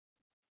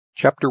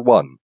Chapter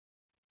 1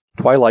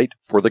 Twilight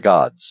for the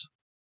Gods.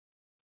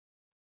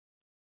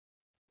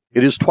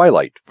 It is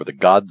twilight for the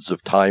gods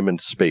of time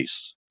and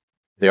space.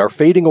 They are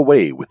fading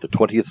away with the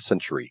 20th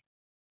century.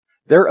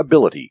 Their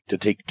ability to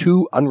take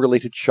two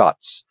unrelated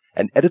shots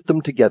and edit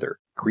them together,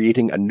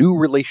 creating a new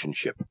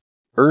relationship,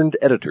 earned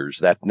editors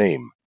that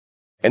name,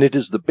 and it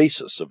is the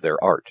basis of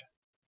their art.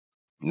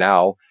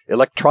 Now,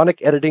 electronic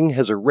editing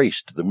has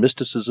erased the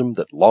mysticism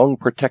that long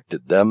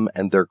protected them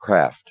and their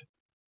craft.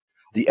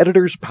 The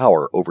editor's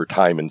power over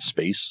time and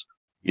space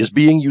is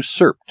being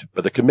usurped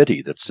by the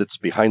committee that sits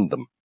behind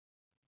them.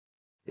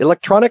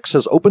 Electronics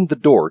has opened the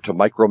door to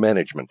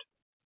micromanagement.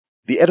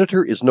 The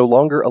editor is no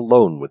longer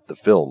alone with the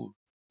film.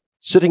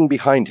 Sitting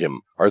behind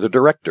him are the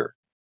director,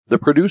 the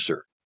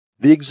producer,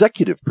 the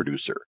executive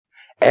producer,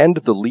 and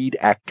the lead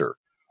actor,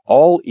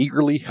 all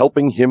eagerly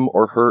helping him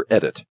or her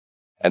edit,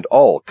 and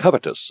all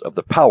covetous of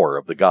the power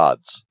of the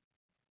gods.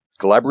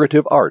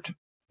 Collaborative art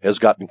has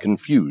gotten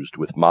confused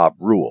with mob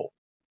rule.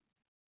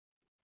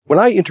 When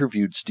I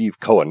interviewed Steve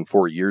Cohen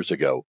 4 years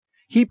ago,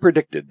 he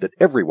predicted that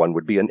everyone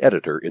would be an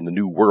editor in the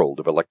new world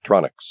of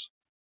electronics.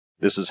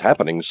 This is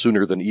happening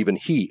sooner than even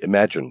he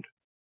imagined.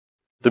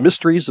 The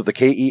mysteries of the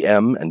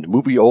KEM and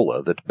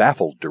Moviola that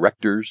baffled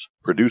directors,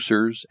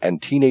 producers,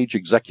 and teenage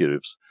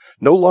executives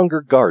no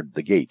longer guard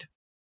the gate.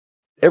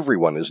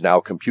 Everyone is now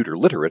computer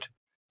literate,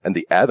 and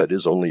the Avid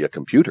is only a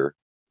computer,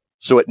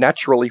 so it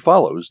naturally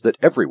follows that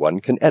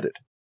everyone can edit.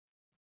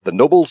 The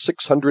noble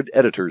 600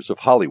 editors of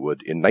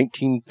Hollywood in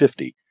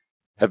 1950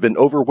 have been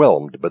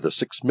overwhelmed by the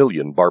 6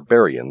 million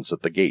barbarians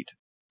at the gate.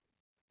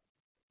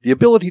 The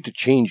ability to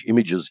change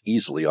images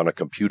easily on a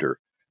computer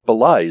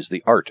belies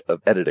the art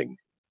of editing.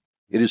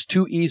 It is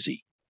too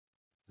easy.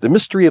 The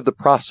mystery of the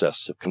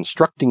process of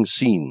constructing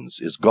scenes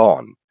is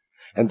gone,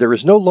 and there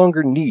is no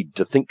longer need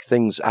to think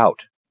things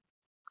out.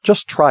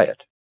 Just try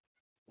it.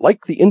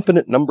 Like the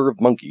infinite number of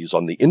monkeys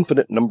on the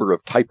infinite number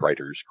of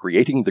typewriters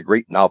creating the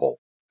great novel,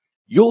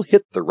 you'll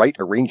hit the right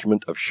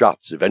arrangement of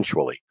shots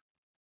eventually.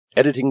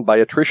 Editing by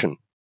attrition.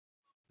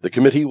 The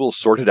committee will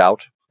sort it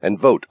out and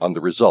vote on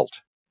the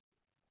result.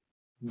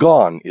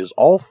 Gone is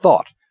all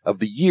thought of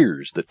the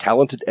years that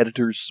talented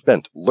editors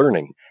spent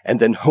learning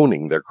and then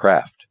honing their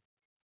craft.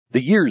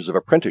 The years of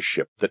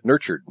apprenticeship that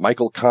nurtured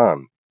Michael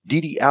Kahn,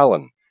 Dede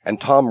Allen,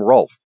 and Tom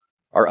Rolfe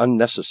are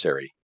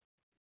unnecessary.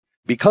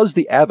 Because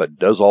the Avid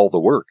does all the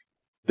work,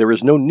 there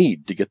is no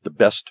need to get the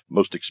best,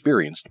 most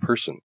experienced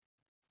person.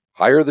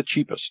 Hire the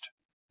cheapest.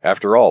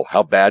 After all,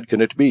 how bad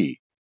can it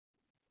be?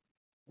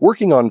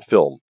 Working on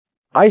film,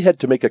 I had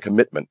to make a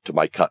commitment to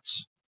my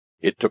cuts.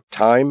 It took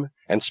time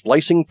and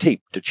splicing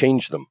tape to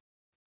change them.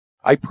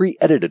 I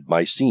pre-edited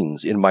my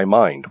scenes in my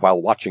mind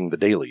while watching the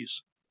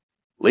dailies.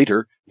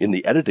 Later, in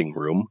the editing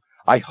room,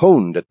 I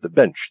honed at the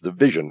bench the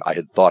vision I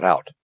had thought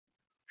out.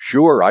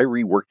 Sure, I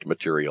reworked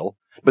material,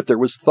 but there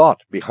was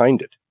thought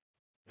behind it.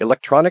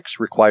 Electronics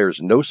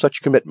requires no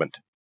such commitment.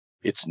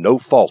 It's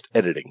no-fault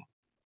editing.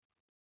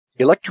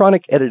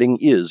 Electronic editing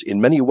is,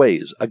 in many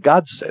ways, a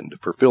godsend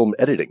for film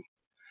editing,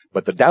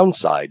 but the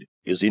downside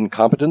is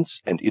incompetence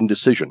and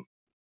indecision.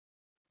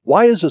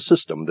 Why is a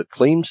system that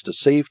claims to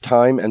save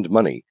time and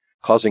money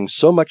causing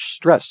so much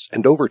stress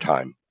and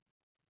overtime?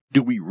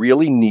 Do we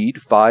really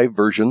need 5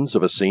 versions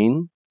of a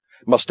scene?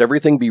 Must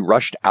everything be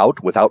rushed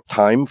out without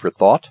time for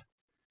thought?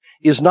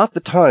 Is not the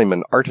time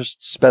an artist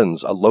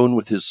spends alone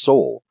with his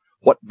soul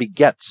what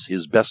begets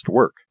his best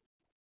work?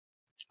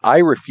 I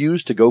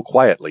refuse to go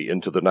quietly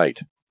into the night.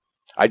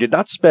 I did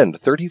not spend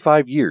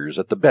 35 years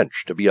at the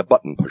bench to be a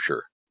button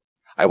pusher.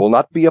 I will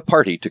not be a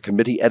party to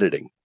committee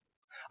editing.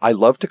 I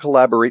love to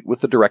collaborate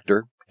with the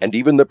director and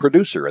even the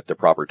producer at the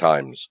proper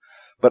times,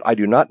 but I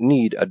do not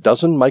need a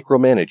dozen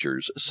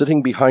micromanagers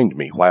sitting behind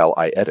me while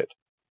I edit.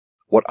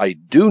 What I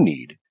do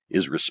need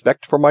is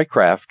respect for my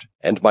craft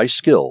and my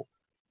skill,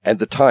 and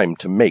the time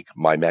to make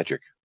my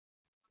magic.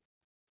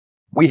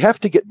 We have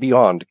to get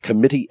beyond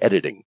committee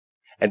editing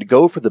and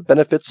go for the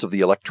benefits of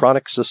the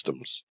electronic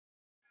systems.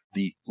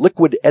 The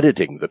liquid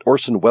editing that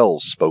Orson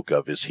Welles spoke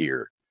of is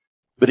here,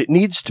 but it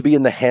needs to be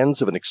in the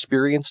hands of an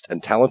experienced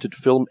and talented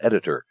film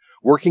editor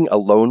working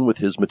alone with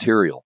his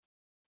material.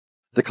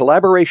 The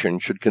collaboration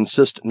should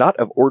consist not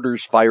of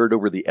orders fired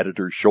over the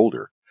editor's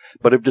shoulder,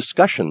 but of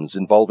discussions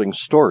involving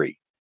story,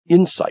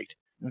 insight,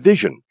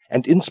 vision,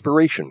 and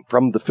inspiration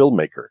from the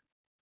filmmaker.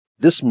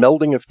 This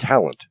melding of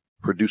talent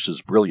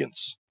produces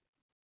brilliance.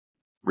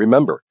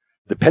 Remember,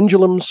 the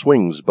pendulum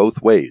swings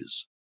both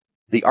ways.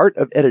 The art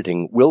of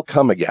editing will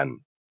come again.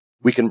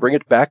 We can bring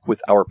it back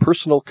with our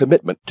personal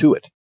commitment to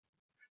it.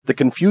 The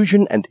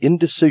confusion and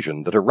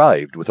indecision that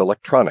arrived with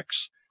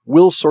electronics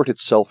will sort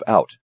itself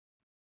out.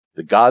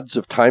 The gods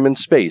of time and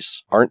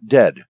space aren't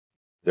dead.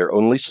 They're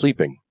only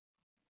sleeping.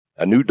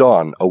 A new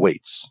dawn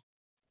awaits.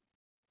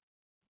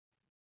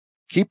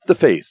 Keep the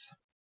faith.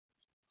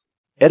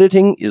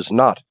 Editing is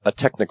not a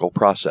technical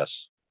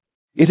process.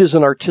 It is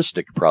an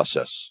artistic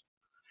process.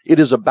 It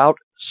is about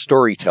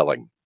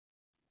storytelling.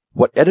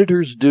 What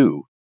editors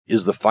do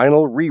is the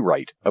final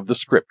rewrite of the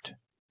script.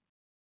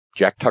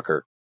 Jack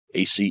Tucker,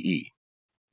 ACE.